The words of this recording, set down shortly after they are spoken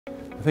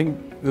I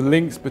think the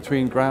links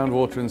between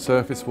groundwater and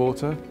surface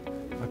water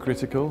are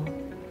critical,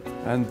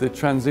 and the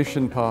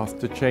transition path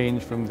to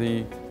change from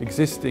the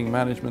existing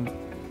management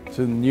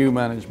to new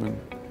management,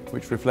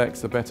 which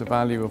reflects a better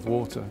value of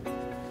water.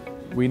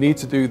 We need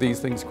to do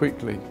these things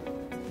quickly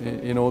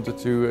in order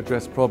to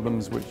address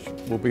problems which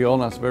will be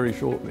on us very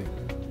shortly.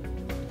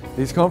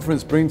 These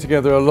conferences bring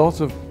together a lot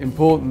of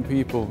important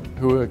people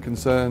who are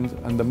concerned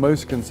and the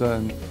most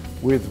concerned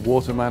with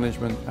water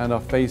management and are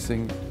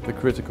facing the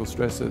critical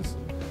stresses.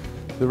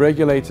 The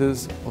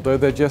regulators, although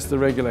they're just the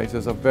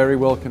regulators, are very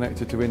well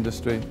connected to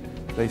industry.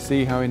 They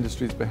see how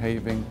industry is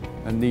behaving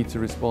and need to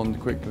respond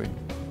quickly.